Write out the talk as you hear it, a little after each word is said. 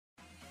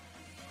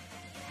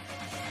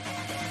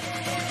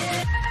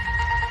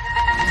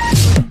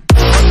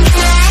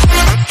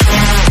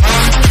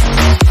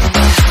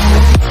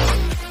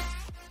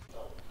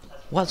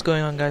What's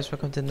going on, guys?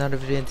 Welcome to another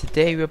video, and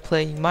today we're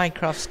playing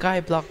Minecraft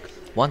Skyblock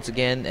once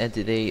again, and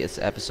today is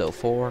episode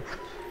 4.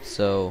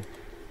 So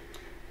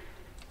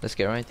let's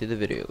get right into the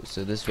video.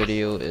 So this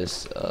video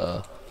is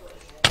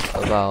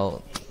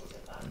about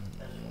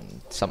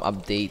some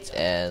updates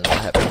and what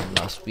happened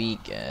last week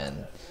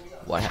and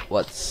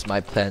what's my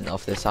plan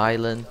of this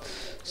island.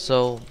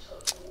 So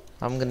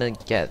I'm gonna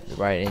get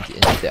right into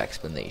the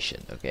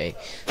explanation. Okay,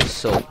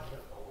 so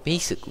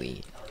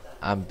basically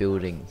I'm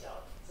building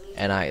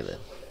an island.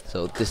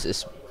 So this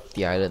is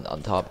the island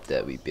on top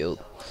that we built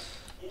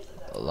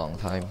a long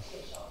time.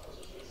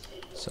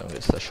 So I'm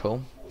gonna slash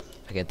home.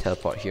 I can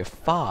teleport here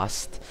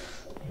fast,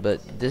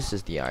 but this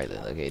is the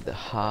island. Okay, the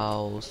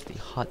house, the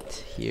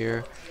hut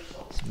here,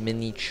 this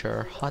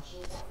miniature hut.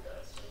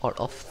 All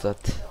of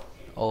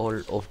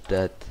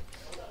that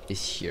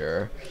is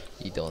here.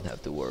 You don't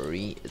have to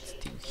worry, it's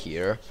still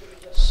here.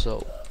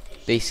 So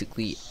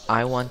basically,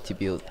 I want to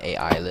build a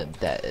island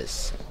that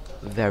is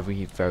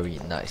very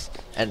nice,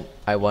 and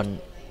I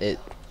want it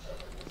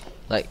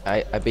like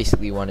I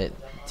basically want it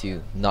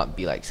to not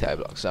be like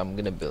Skyblock. So I'm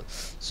gonna build.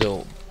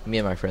 So me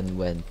and my friend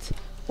went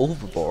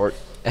overboard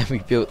and we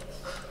built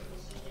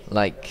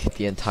like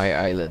the entire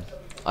island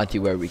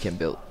until where we can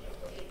build.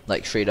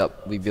 Like straight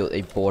up, we built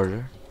a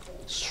border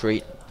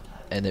straight,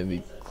 and then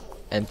we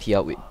empty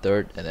out with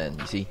dirt, and then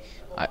you see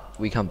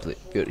we can't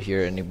build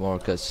here anymore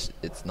because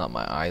it's not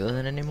my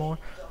island anymore.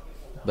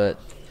 But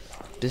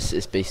this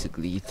is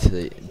basically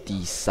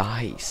the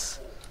size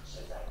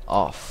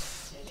of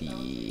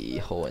the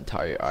whole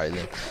entire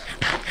island.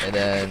 And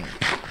then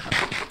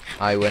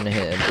I went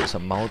ahead and built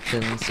some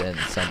mountains and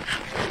some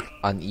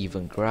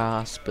uneven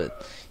grass,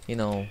 but you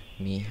know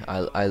me,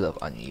 I love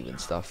uneven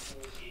stuff.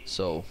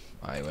 So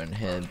I went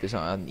ahead and built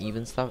some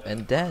uneven stuff,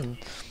 and then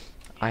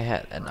I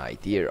had an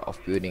idea of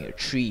building a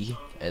tree,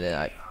 and then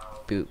I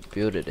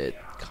built it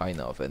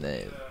kind of, and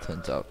then it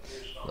turns out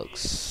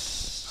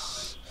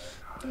looks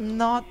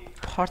not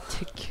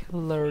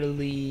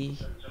particularly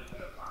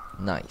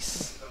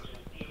nice.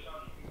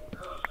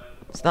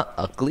 It's not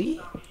ugly,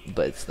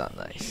 but it's not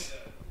nice.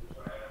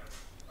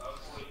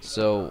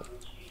 So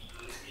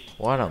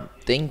what I'm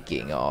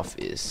thinking of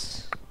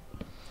is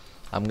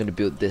I'm gonna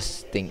build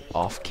this thing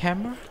off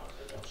camera,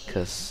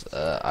 because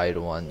I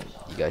don't want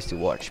you guys to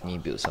watch me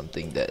build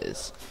something that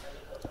is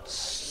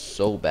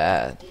so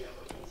bad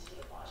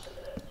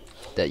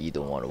that you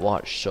don't want to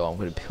watch. So I'm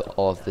gonna build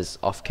all of this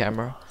off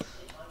camera,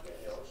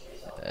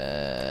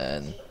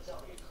 and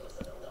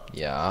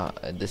yeah,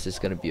 and this is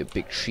gonna be a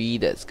big tree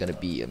that's gonna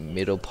be a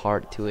middle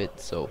part to it.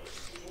 So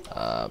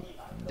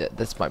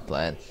that's my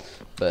plan.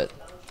 But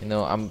you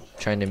know, I'm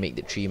trying to make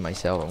the tree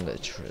myself. I'm gonna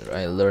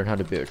try to learn how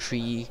to build a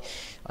tree,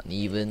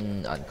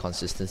 uneven,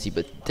 consistency.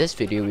 But this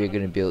video we're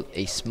gonna build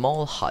a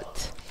small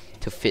hut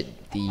to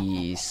fit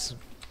these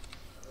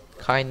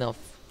kind of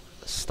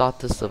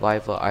starter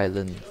survival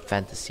island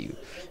fantasy,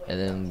 and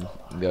then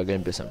we are gonna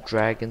build some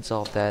dragons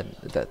off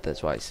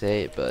that's why I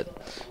say it, but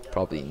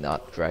probably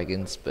not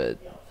dragons, but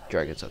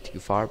dragons are too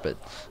far. But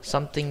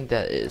something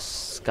that is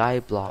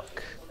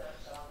Skyblock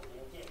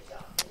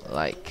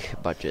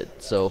like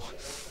budget. So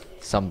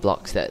some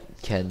blocks that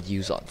can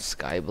use on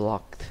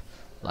Skyblock,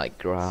 like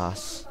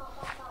grass,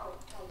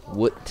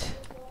 wood,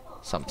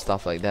 some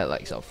stuff like that,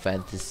 like some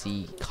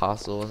fantasy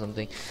castle or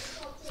something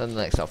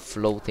like some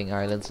floating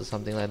islands or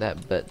something like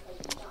that. But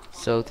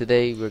so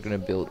today we're gonna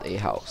build a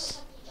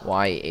house.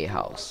 Why a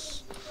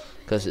house?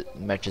 Because it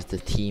matches the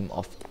theme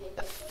of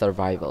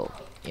survival.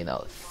 You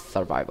know,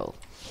 survival.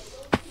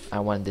 I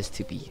want this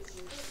to be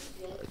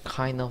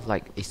kind of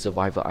like a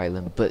survival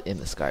island, but in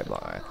the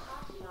Skyblock.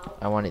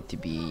 I want it to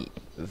be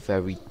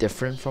very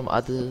different from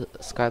other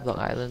Skyblock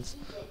islands.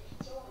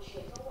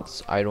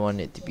 So I don't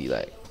want it to be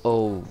like,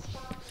 oh,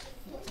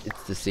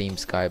 it's the same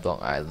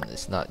Skyblock island,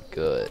 it's not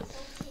good.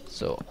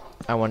 So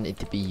I want it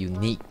to be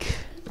unique.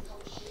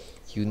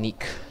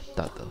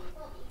 Data.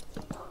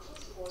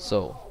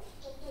 So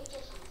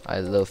I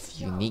love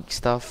unique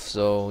stuff.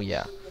 So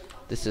yeah,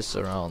 this is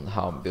around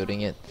how I'm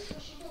building it.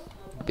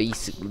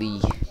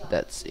 Basically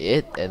that's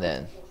it. And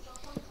then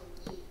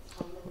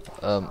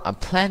I'm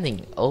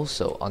planning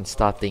also on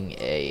starting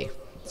a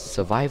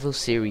survival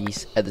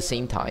series at the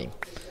same time,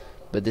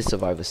 but this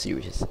survival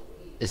series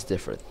is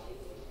different,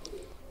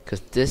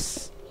 because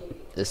this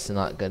is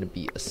not gonna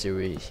be a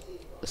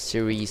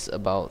series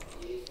about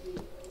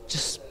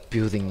just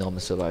building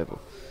normal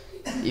survival.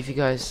 If you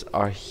guys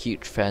are a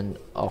huge fan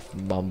of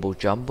Mumbo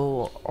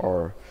Jumbo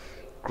or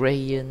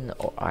Grayan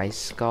or Ice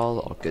Skull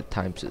or Good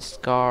Times with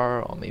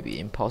Scar or maybe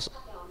Impulse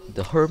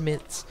the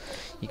Hermits,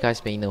 you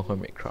guys may know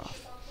Hermitcraft,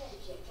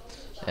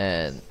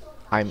 and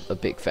I'm a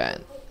big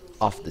fan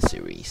of the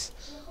series.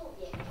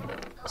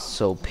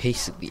 So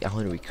basically I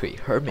want to recreate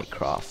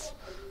Hermitcraft,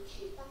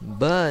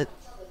 but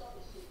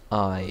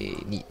I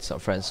need some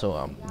friends,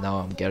 so now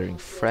I'm gathering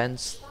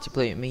friends to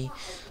play with me.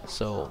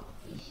 So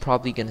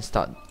probably gonna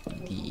start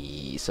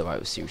the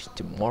survival series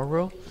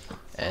tomorrow,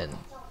 and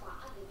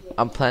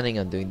I'm planning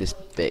on doing this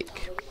big.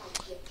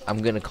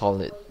 I'm gonna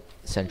call it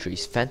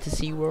century's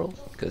fantasy world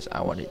because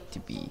I want it to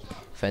be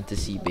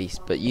fantasy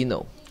based. But you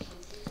know,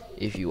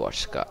 if you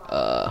watch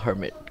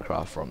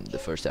Hermitcraft from the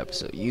first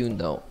episode, you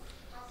know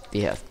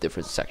they have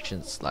different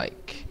sections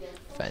like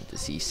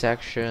fantasy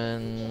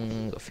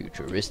section,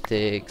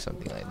 futuristic,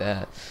 something like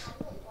that,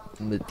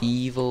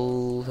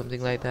 medieval,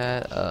 something like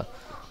that.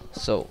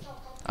 So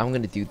I'm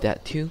gonna do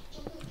that too,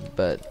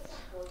 but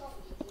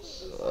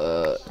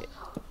uh,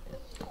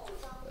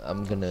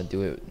 I'm gonna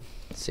do it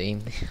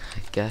same,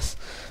 I guess.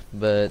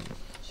 But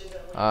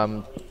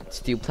I'm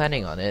still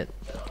planning on it.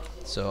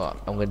 So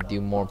I'm gonna do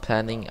more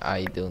planning.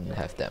 I don't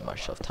have that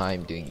much of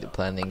time doing the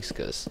plannings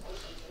because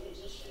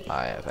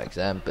I have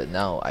exam, but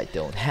now I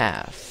don't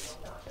have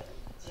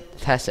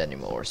tests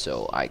anymore,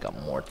 so I got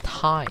more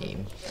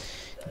time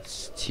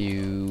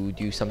to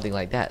do something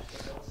like that.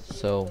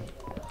 So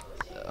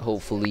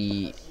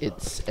hopefully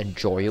it's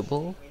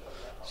enjoyable,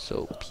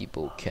 so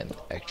people can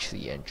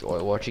actually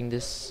enjoy watching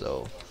this.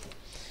 So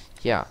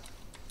yeah,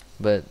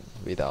 but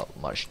without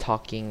much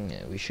talking,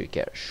 we should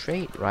get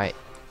straight right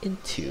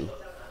into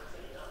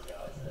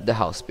the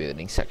house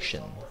building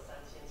section.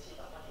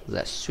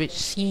 Let's switch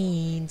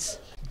scenes.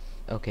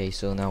 Okay,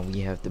 so now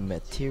we have the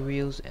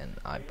materials, and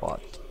I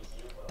bought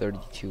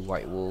 32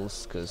 white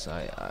wools because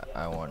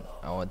I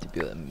want to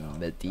build a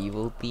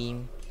medieval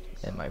theme,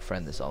 and my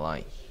friend is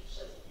online.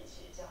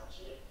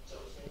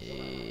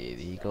 Did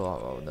he go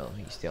out? Oh no,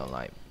 he's still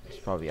online. He's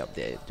probably up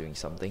there doing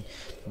something,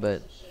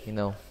 but you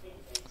know,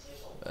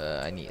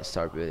 I need to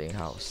start building a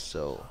house,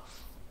 so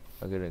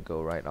I'm gonna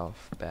go right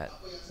off bat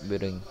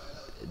building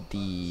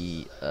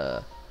the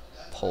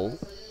pole.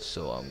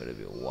 So I'm gonna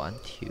build 1,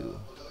 2,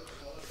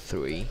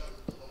 3.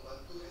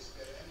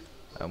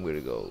 I'm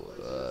gonna go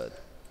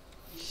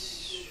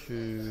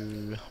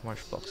how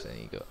much blocks I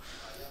need to go?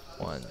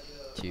 1,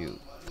 2,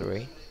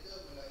 3,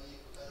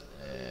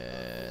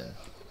 and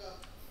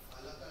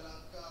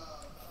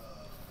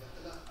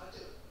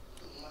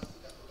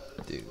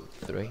 2,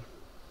 3.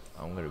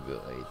 I'm gonna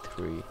build a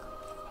 3.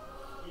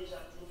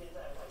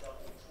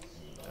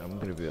 I'm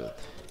gonna build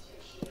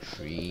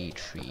 3,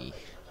 3,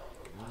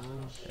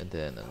 and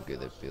then I'm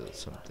gonna build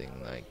something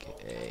like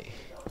a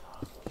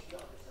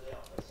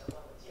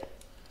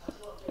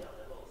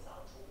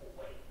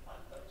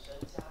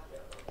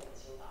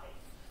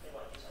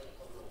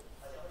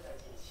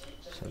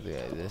something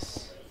like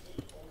this.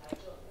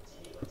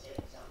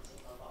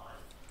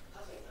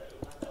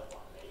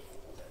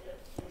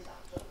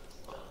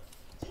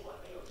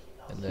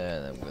 And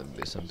then I'm gonna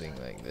do something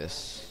like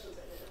this.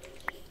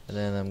 And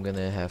then I'm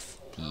gonna have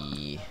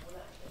the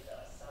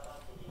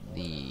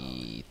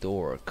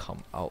door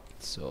come out.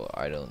 So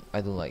I don't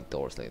like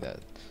doors like that.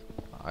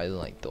 I don't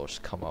like doors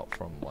come out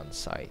from one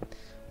side.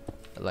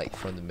 I like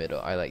from the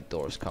middle. I like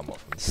doors come out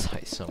from the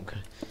side. So I'm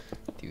gonna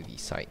do the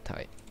side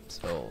type.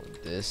 So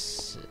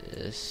this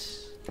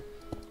is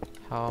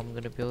how I'm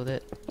gonna build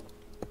it.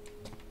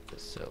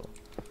 So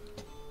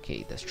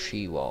okay, that's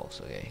 3 walls.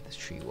 Okay, that's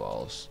 3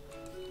 walls.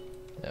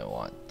 Then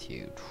 1,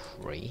 2,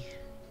 3.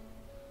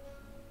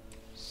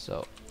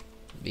 So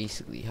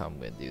basically how I'm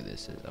gonna do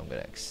this is I'm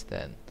gonna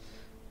extend.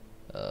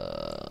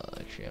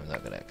 Actually I'm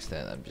not gonna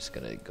extend. I'm just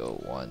gonna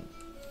go 1,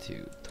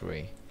 2,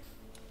 3.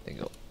 Then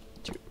go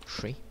 2,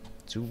 3.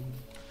 Zoom.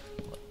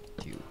 1,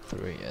 2,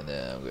 3, and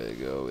then I'm gonna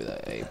go with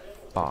a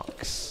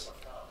box.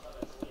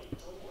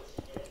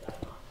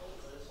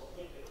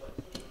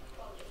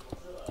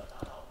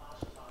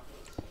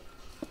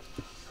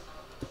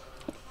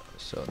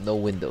 So no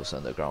windows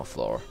on the ground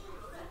floor.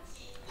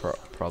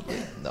 Probably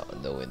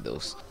no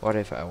windows. What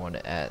if I want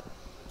to add?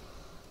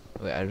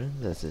 Wait, I don't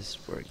know does this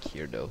work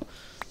here though.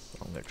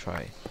 I'm gonna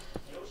try.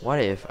 What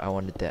if I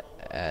wanted to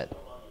add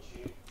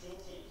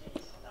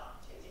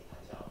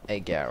a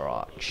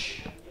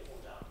garage?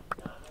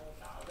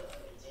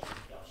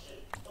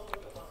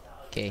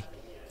 Okay,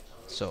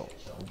 so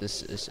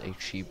this is a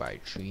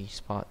 3x3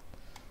 spot.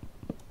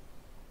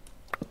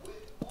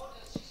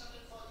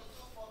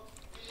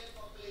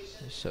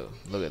 So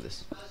look at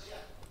this.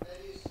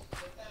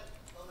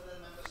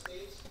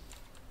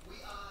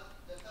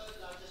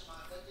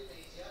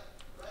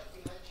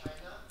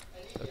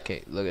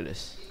 Okay, look at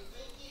this.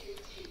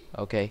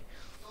 Okay,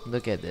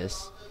 look at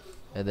this.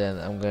 And then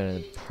I'm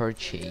gonna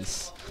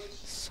purchase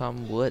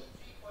some wood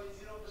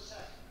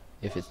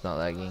if it's not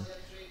lagging.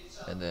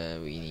 And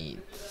then we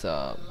need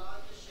some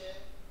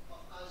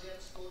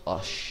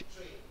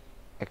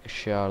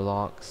extra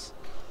logs.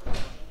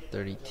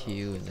 32,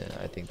 and then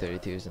I think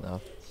 32 is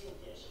enough.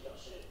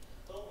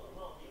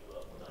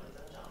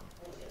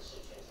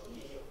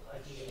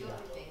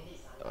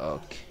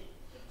 Okay.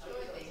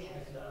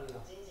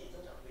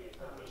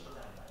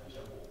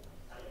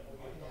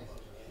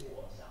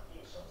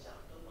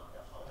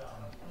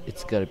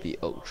 It's gotta be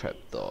oak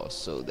trapdoor,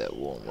 so that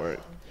won't work.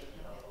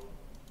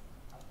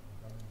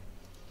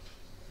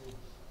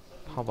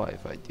 How about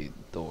if I do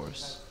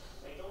doors?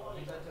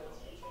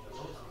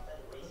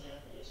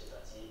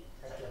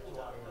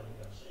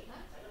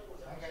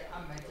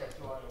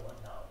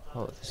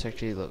 Oh, this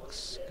actually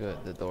looks good.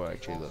 The door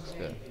actually looks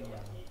good.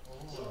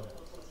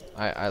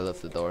 I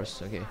love the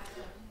doors. Okay,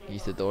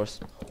 Use the doors.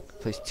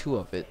 Place 2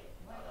 of it.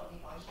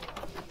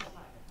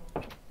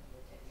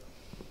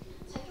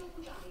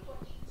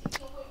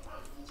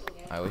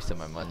 I wasted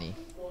my money.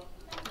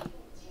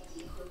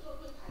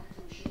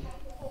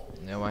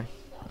 You know why?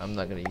 I'm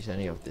not gonna use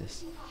any of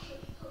this.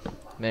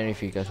 Man,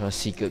 if you guys want to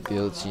see good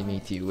builds, you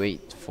need to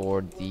wait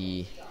for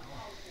the...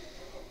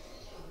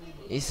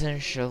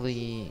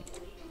 Essentially,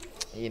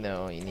 you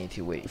know, you need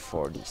to wait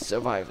for the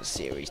Survivor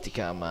series to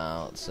come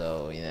out.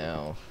 So, you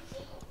know,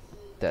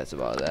 that's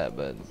about that.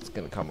 But it's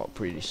gonna come out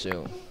pretty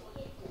soon.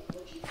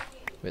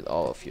 With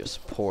all of your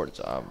support,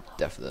 so I'm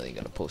definitely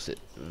gonna post it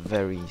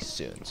very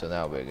soon. So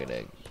now we're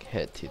gonna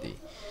head to the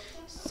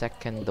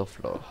second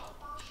floor.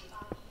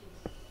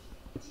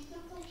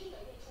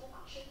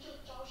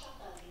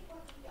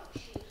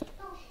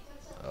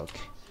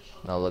 Okay,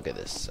 now look at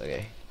this.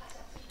 Okay,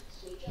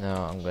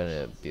 now I'm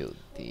gonna build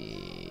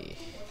the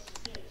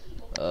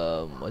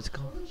what's it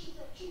called?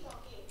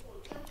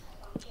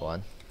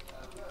 One.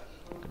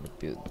 I'm gonna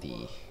build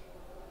the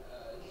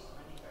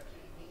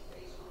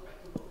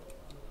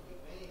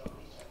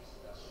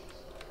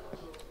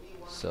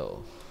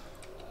so.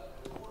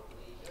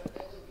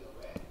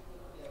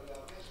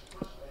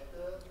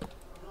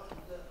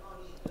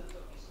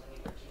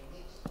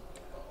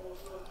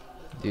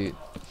 Dude.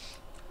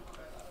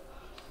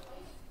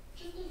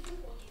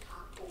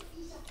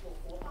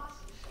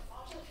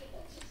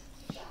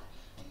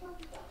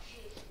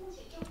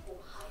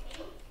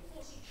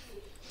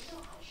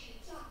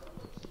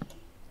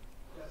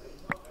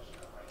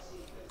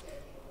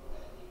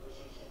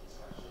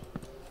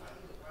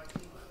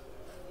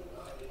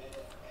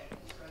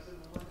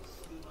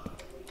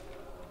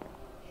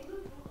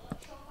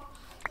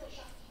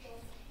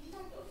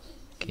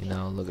 Okay,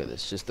 now look at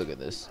this. Just look at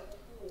this.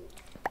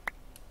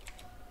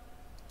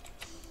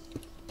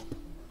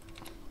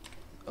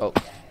 Oh,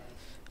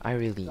 I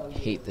really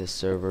hate this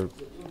server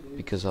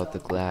because of the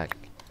lag.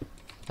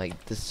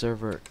 Like, this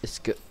server is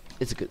good.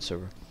 It's a good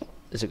server.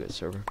 It's a good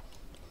server.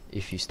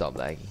 If you stop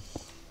lagging.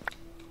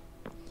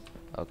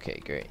 Okay,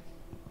 great.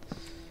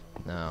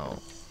 Now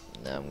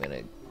I'm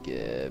gonna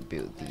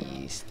build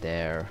the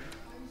stair.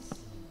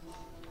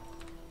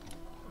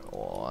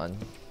 One.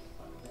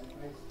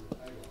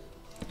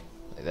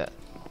 Like that.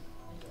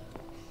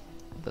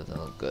 Doesn't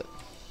look good.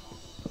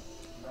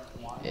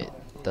 It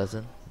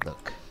doesn't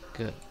look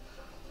good.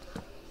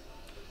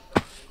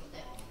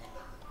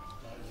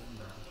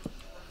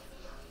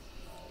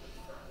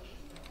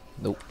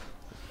 Nope.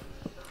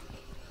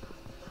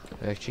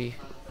 Actually,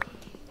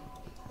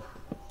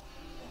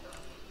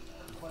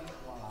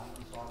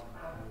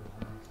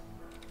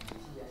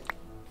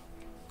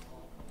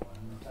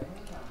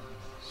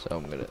 so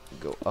I'm gonna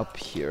go up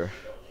here.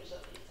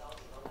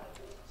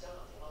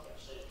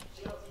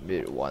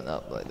 Build one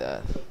up like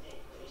that.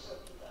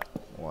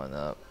 One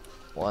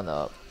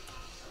up,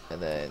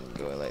 and then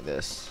going like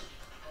this.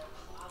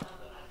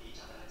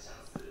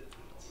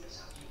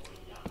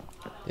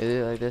 Did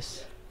it like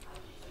this?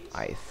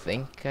 I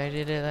think I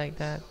did it like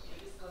that.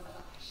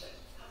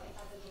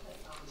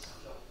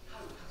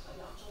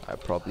 I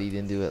probably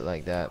didn't do it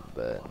like that,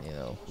 but you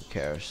know, who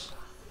cares?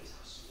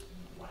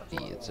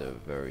 It's a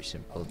very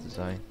simple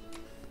design.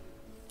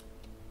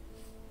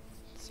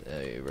 It's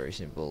a very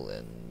simple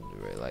and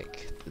very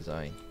like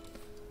design.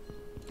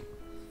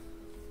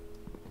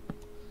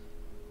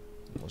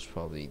 Most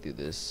probably do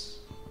this.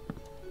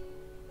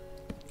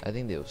 I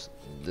think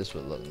this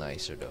would look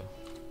nicer though,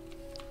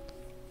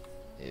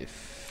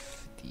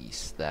 if the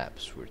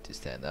slabs were to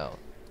stand out.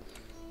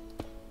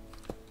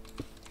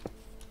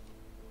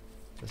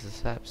 Does the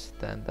slab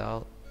stand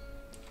out?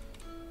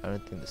 I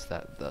don't think the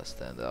slab does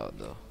stand out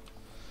though.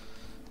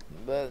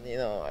 But you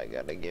know, I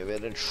gotta give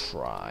it a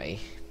try.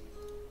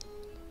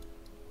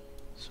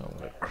 So I'm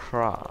gonna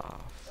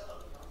craft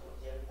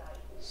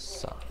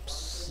some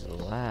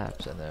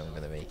slabs and then I'm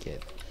gonna make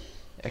it.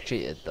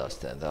 Actually, it does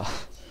stand out.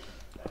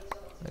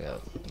 I'm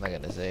not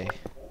gonna say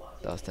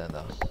it does stand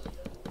out.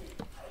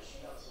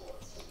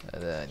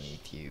 And then I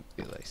need to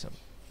be like some.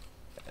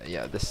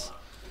 Yeah, this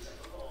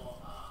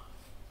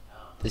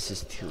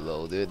is too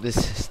low, dude. This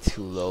is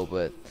too low,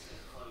 but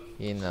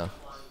you know,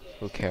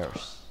 who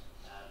cares?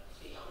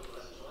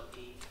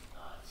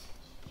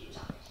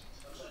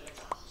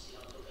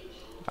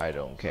 I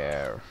don't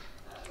care.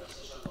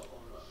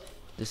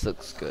 This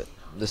looks good.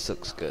 This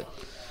looks good.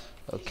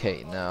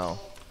 Okay, now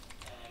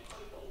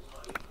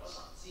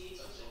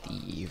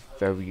the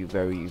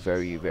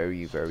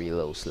very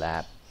low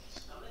slab.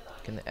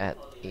 Gonna add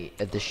a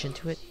addition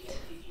to it.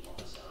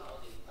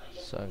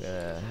 So I'm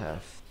gonna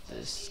have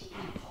this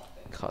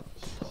cut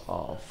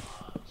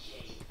off.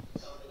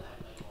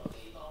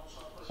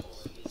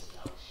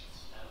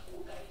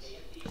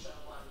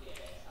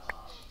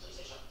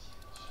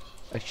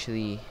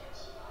 Actually,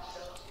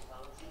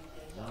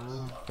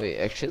 wait.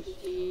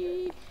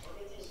 Actually,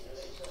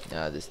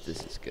 nah. This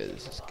is good.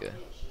 This is good.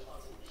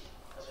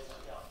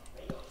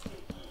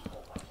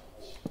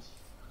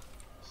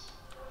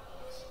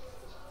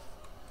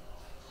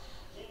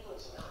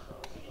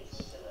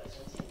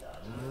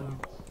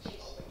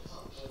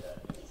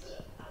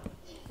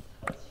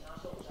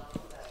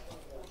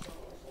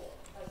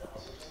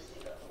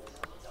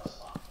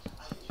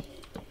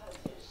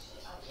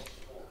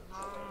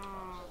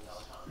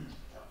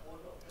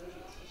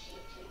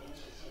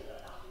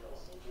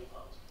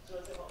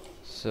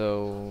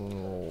 So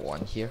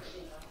one here.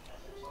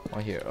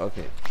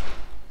 Okay,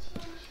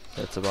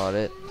 that's about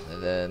it.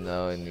 And then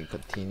now we need to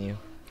continue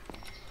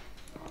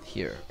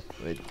here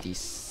with the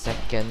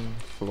second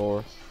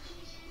floor.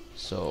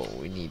 So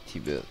we need to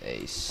build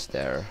a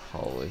stair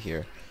hallway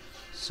here.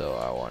 So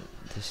I want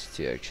this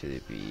to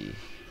actually be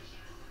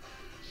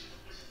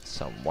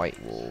some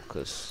white wool,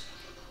 because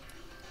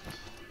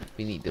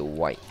we need the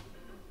white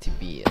to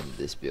be in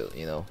this build,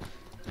 you know.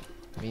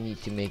 We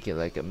need to make it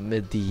like a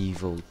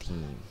medieval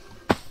theme.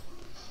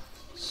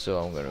 So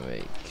I'm gonna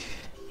make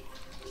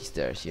these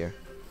stairs here.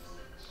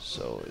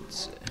 So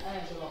it's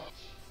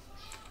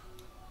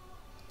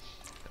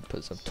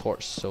put some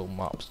torch so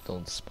mobs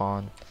don't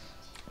spawn.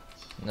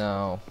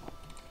 Now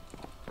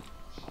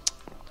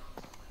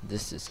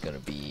this is gonna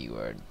be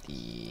where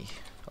the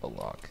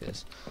lock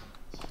is,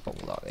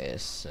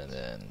 and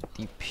then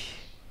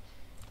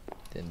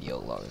the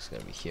log is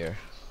gonna be here.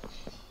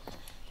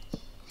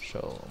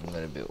 So I'm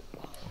gonna build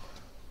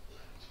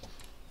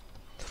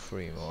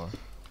 3 more.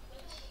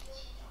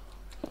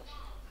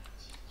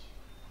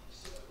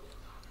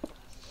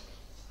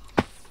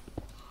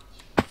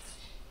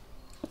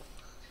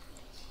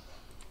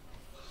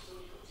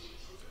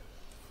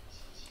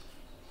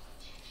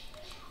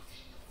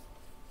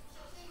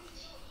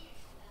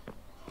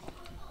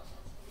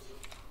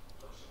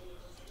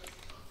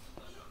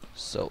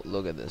 So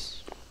look at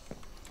this.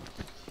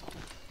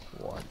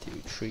 1, 2,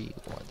 3,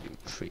 1, 2,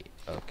 3.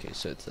 Okay,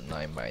 so it's a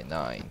 9 by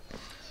 9.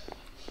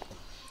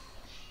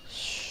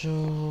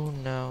 So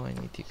now I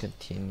need to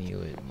continue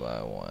it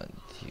by 1,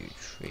 2,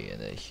 3,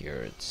 and then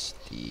here it's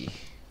the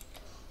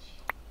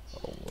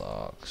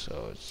lock.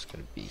 So it's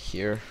gonna be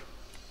here.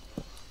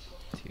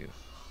 2.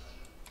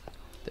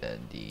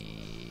 Then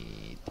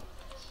the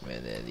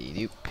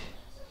loop.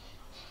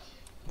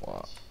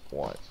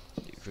 1,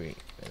 2, 3,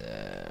 and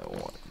then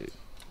 1, 2.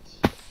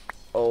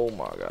 Oh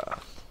my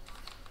god.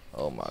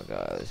 Oh my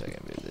god, at least I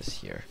can build this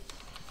here.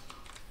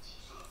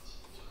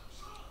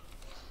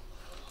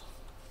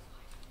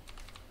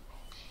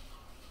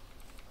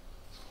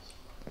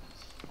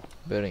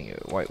 Building a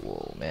white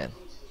wool, man.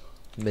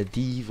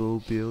 Medieval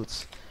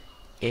builds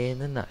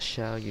in a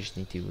nutshell. You just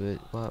need to build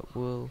white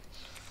wool.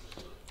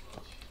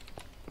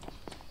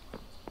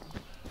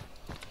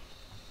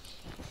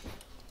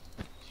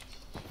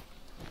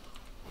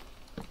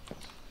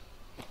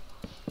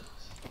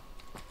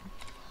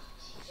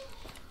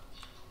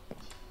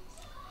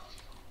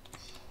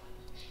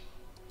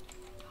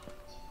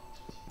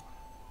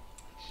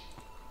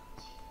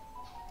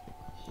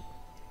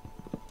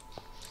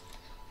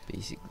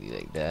 Basically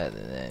like that,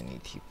 and then I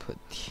need to put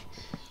the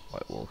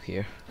white wool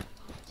here.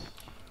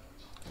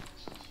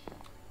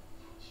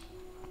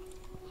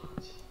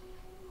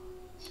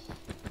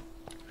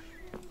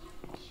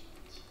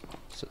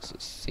 So it's a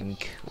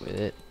sync with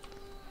it.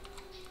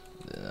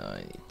 Then I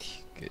need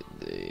to get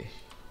the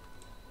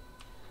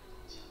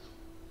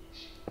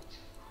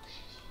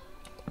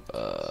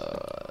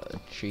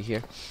tree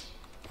here.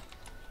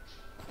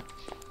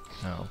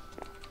 Now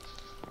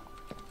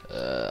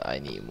I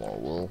need more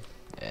wool.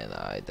 And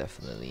I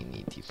definitely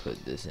need to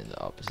put this in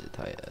the opposite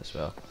height as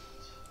well.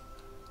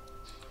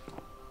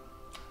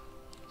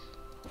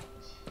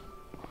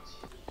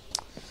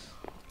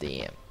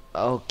 Damn.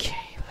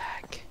 Okay,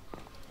 lag.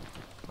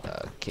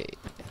 Okay,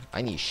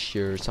 I need to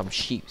shear some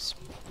sheeps.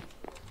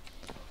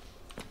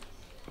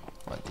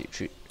 1, 2,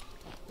 3.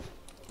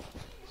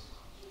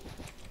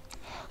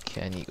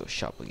 Okay, I need to go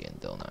shop again,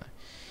 don't I?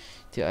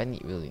 Dude, I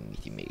really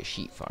need to make a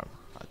sheep farm,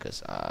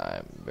 because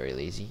I'm very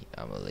lazy.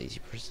 I'm a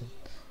lazy person.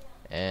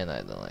 And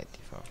I don't like to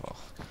farm. Well,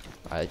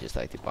 I just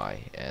like to buy,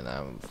 and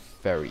I'm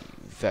very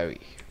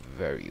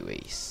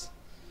waste.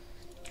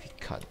 If you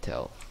can't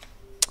tell,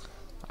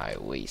 I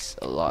waste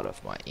a lot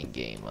of my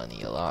in-game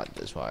money, a lot.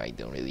 That's why I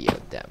don't really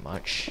have that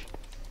much.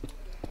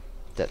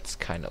 That's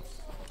kind of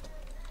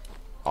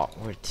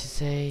awkward to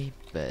say,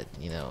 but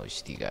you know, you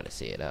still gotta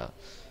say it out.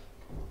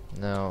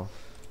 Now,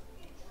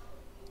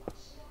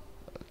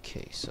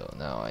 okay, so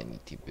now I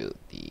need to build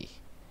the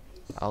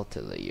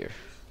outer layer.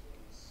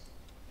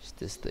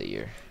 This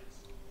layer,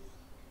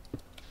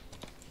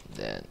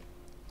 then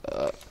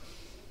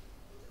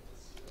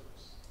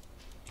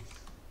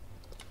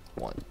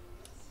 1,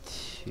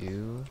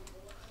 2,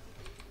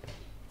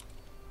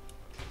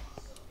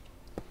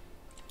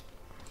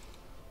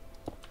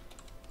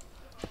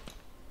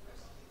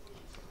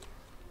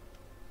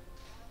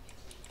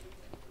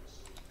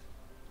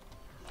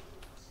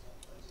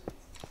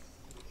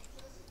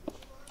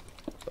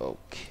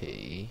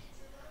 okay.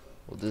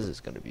 Well, this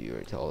is gonna be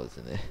very tall,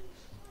 isn't it?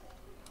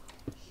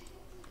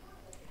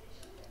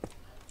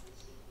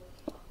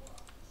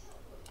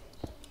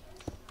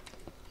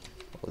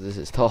 This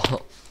is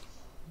tall.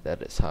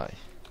 That is high.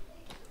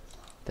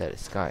 That is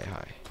sky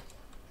high.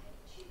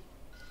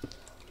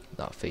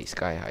 Not face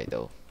sky high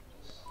though,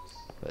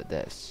 but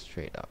that's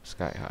straight up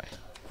sky high.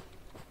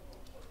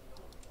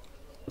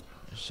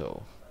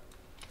 So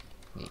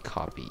we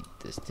copy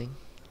this thing.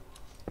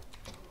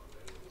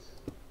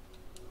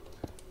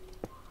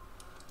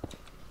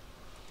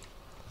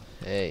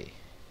 Hey,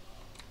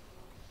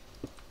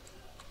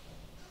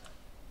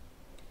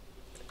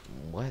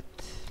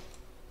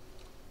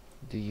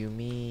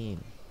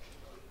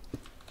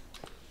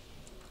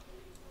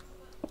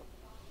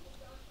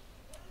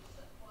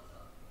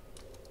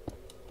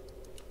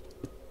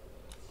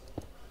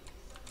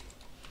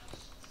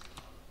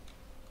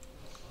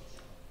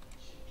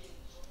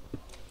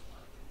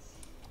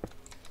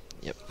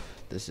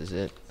 this is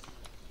it.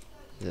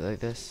 Is it like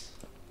this?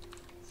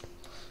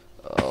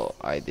 Oh,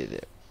 I did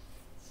it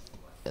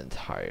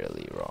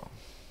entirely wrong.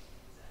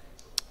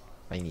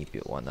 I need to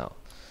build one out.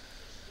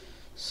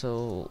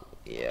 So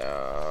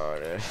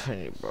yeah, I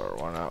need to build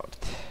one out.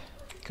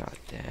 God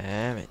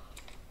damn it.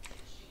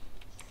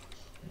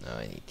 Now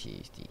I need to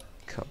use the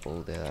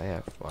couple that I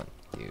have. 1,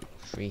 2,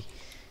 3.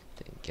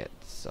 Then get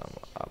some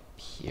up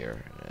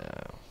here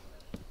now.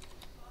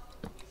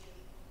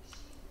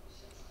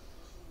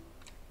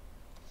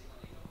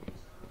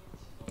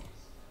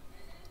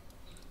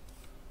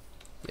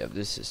 Yep,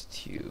 this is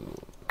too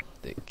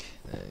thick.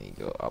 Then you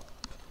go up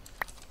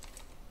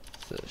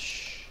the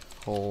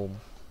home.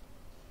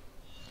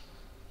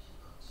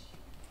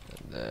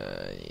 And then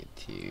I need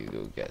to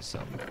go get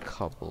some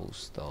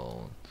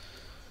cobblestone.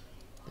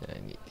 Then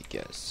I need to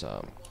get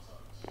some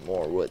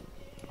more wood.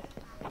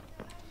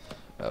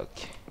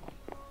 Okay.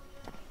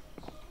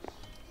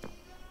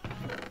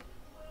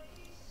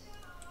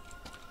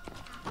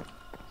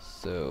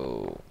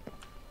 So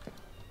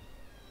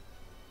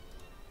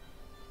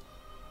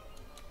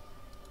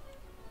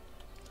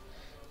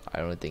I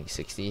don't think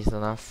 60 is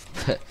enough,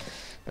 but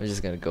I'm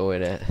just gonna go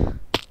with it.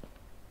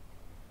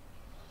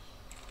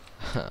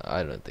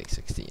 I don't think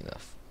 60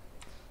 enough.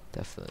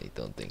 Definitely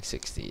don't think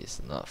 60 is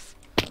enough.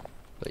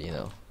 But you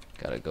know,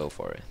 gotta go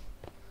for it.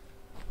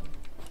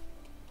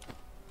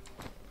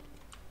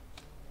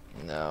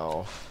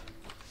 No.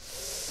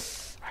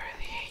 I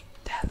really hate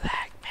that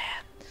lag,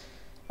 man.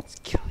 It's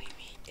killing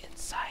me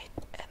inside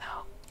and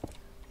out.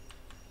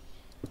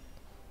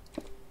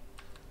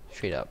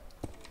 Straight up.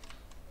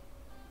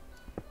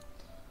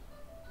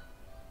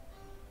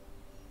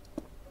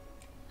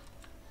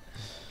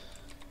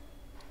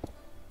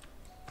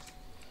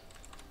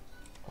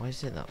 Why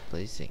is it not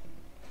placing?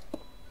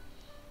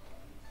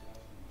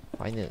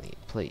 Finally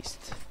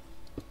placed.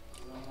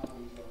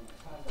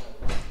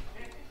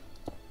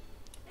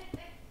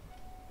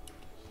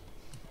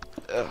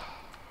 Ugh.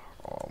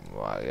 Oh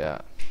my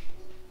god.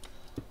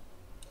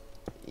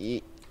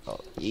 Yeet. Oh,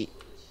 yeet.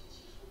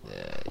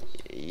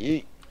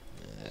 Yeet.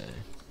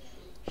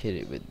 Hit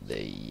it with the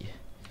yeet.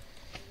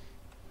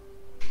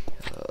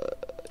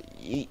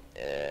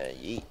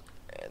 Yeet.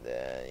 And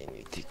then you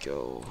need to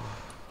go.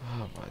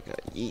 Oh my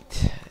god.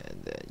 Yeet.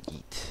 And then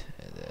yeet.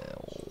 And then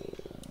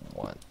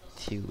 1,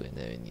 2. And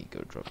then you go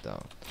drop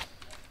down.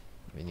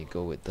 When you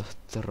go with the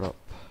drop.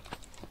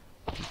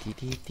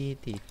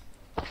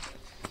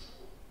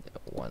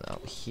 One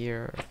out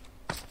here.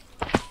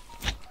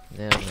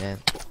 No, man.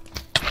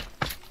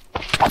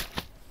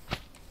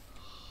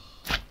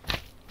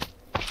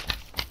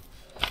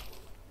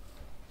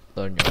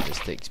 Learn your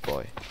mistakes,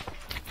 boy.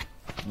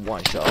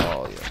 One shot,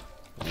 all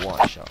you.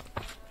 One shot.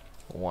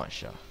 One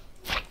shot.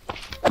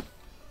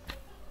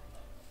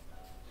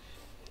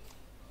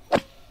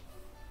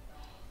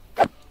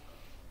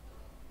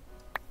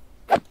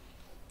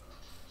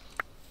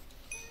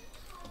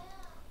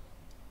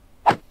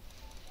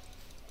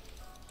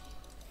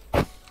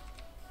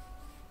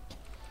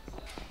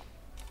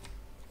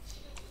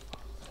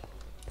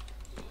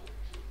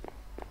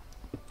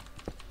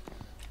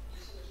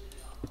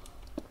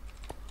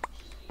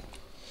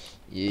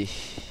 Yeah,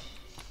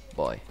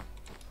 boy.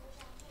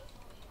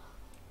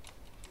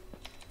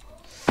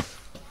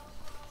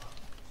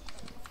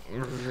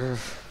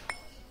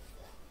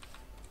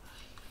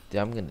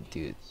 Dude, I'm gonna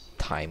do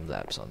time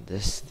lapse on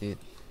this, dude.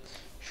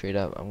 Straight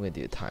up, I'm gonna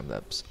do a time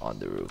lapse on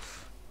the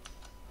roof.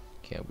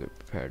 Okay, I'm gonna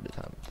prepare the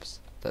time lapse.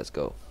 Let's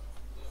go.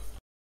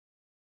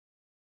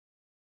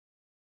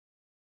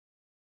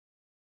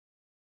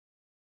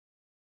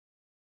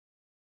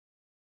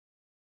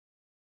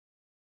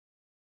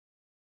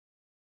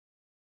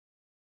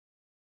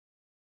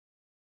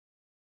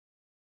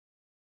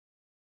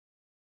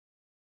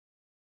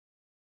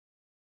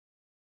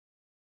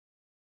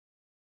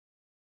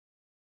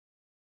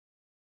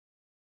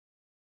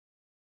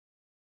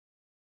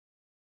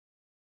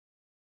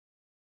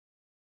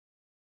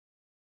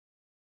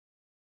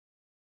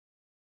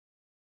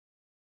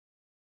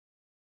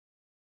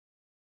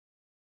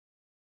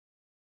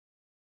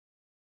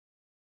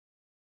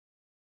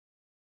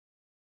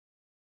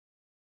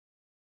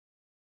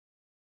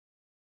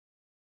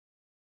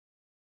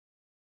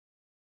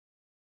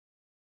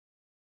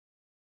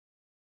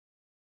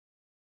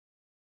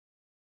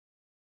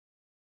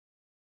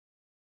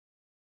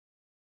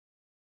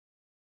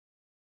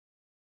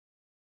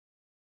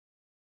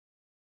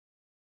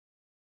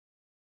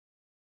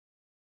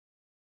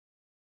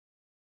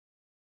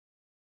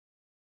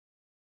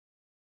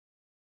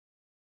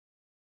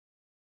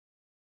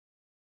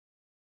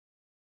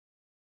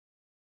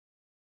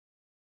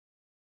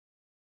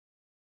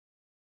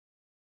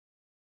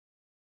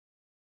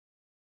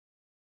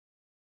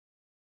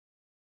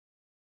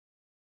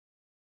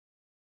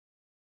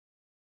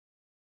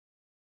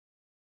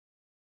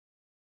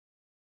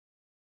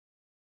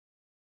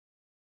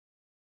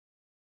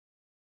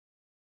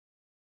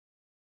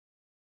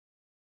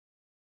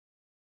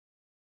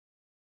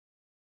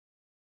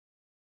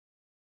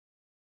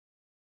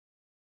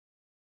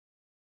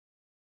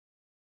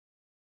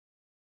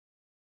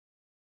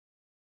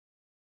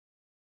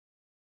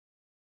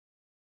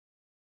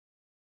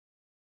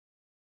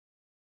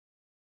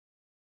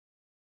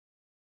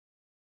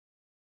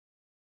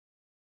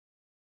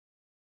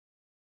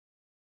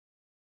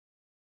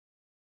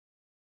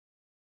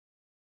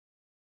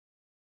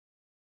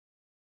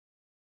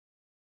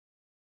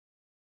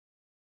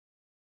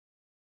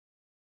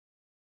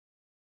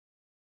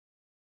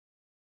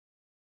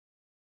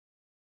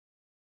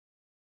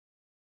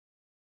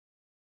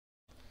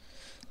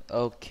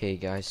 Okay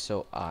guys,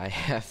 so I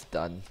have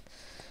done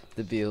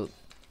the build,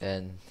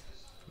 and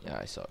yeah,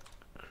 I saw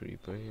a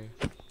creeper here.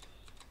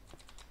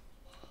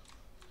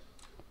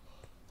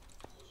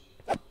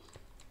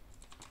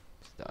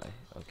 Die.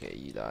 Okay,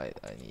 you died.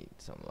 I need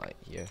some light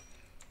here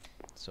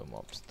so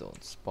mobs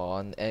don't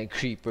spawn and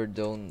creeper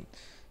don't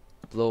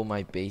blow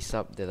my base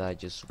up that I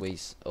just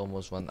waste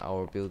almost 1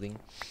 hour building.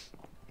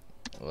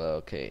 Well,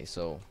 okay,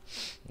 so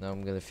now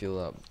I'm gonna fill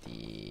up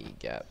the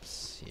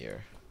gaps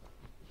here,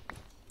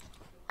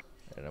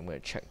 and I'm gonna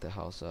check the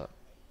house up.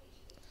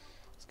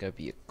 It's gonna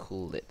be a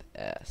cool lit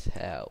ass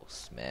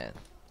house, man.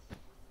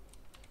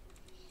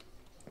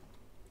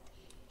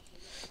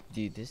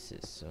 Dude, this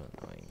is so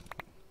annoying.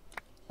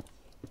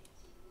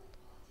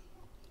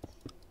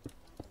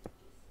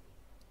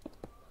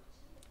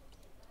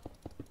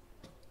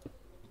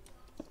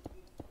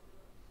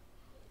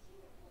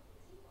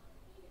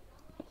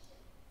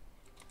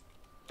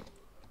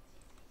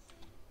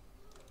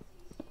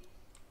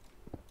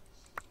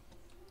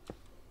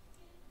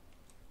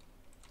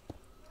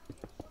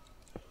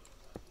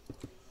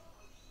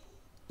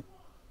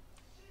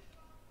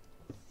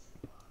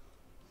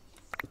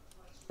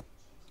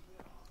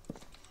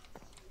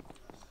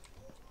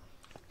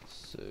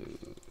 So,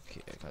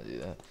 okay, I can't do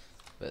that.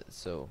 But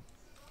so,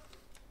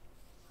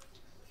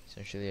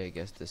 essentially, I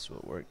guess this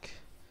will work.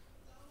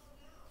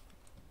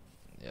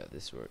 Yeah,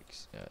 this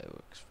works. Yeah, it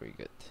works pretty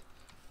good.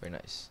 Very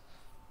nice.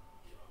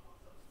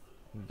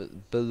 But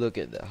look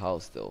at the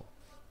house though.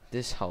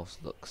 This house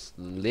looks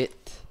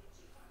lit.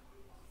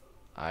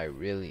 I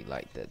really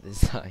like that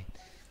design.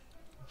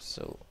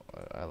 So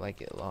I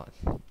like it a lot.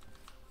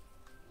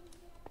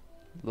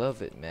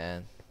 Love it,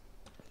 man.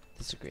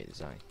 This is a great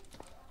design.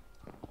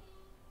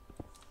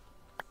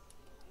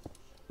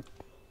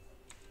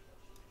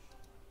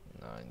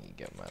 Now I need to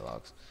get my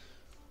logs.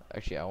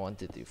 Actually, I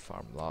wanted to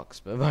farm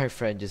logs, but my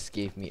friend just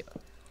gave me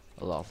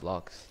a lot of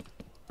logs.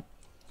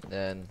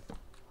 Then,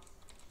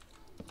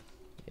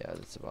 yeah,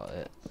 that's about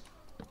it.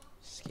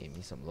 Just gave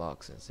me some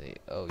logs and say,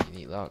 "Oh, you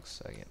need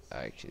logs? I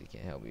actually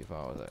can help you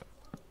farm." I was like,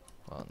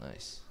 "Wow,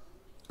 nice."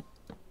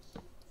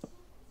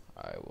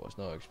 I was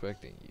not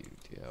expecting you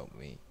to help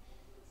me.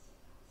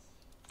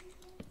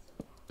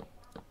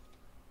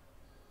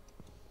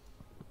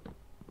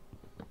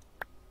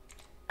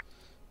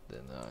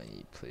 Then I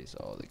need to place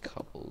all the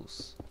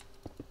couples.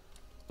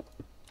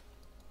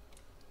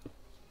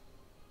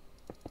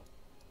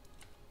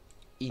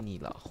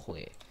 Inilah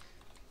Hui.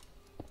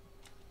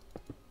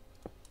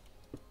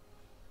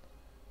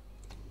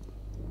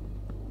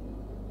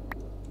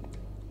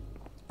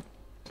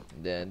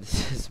 Then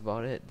this is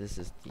about it. This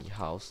is the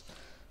house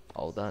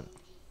all done.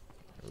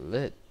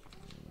 Lit.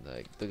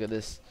 Like, look at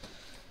this.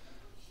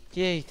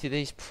 Yay,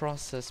 today's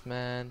process,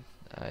 man.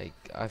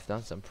 I've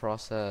done some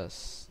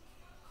process.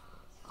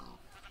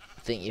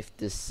 I think if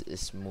this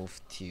is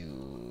moved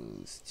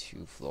to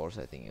 2 floors,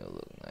 I think it'll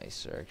look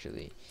nicer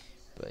actually.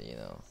 But you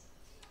know.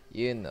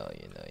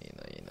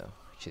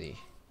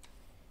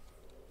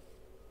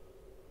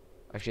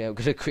 Actually, I'm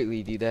gonna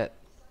quickly do that.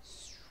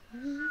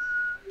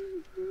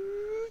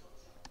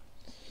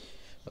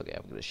 Okay,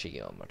 I'm gonna shake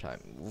it one more time.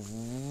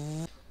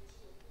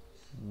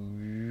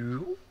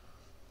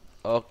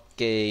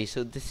 Okay,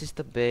 so this is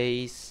the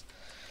base.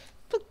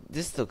 Look,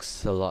 this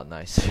looks a lot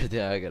nicer.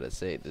 I gotta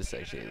say, this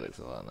actually looks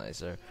a lot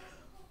nicer.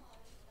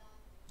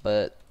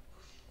 But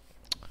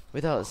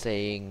without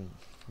saying,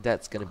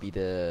 that's gonna be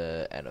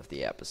the end of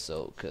the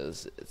episode,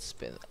 because it's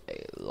been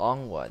a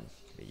long one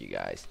with you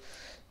guys.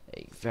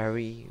 A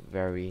very,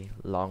 very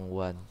long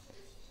one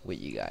with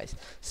you guys.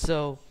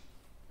 So,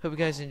 hope you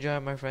guys enjoy,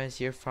 my friends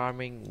here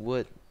farming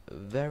wood.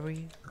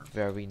 Very,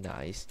 very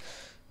nice.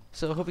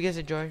 So, hope you guys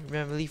enjoy.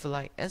 Remember, leave a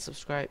like and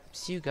subscribe.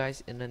 See you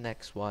guys in the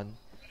next one.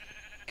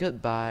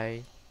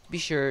 Goodbye. Be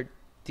sure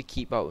to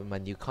keep up with my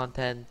new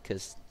content,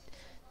 because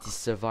the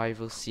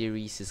survival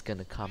series is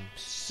gonna come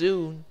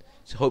soon.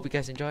 So hope you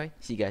guys enjoy.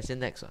 See you guys in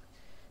the next one.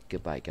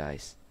 Goodbye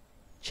guys.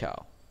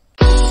 Ciao.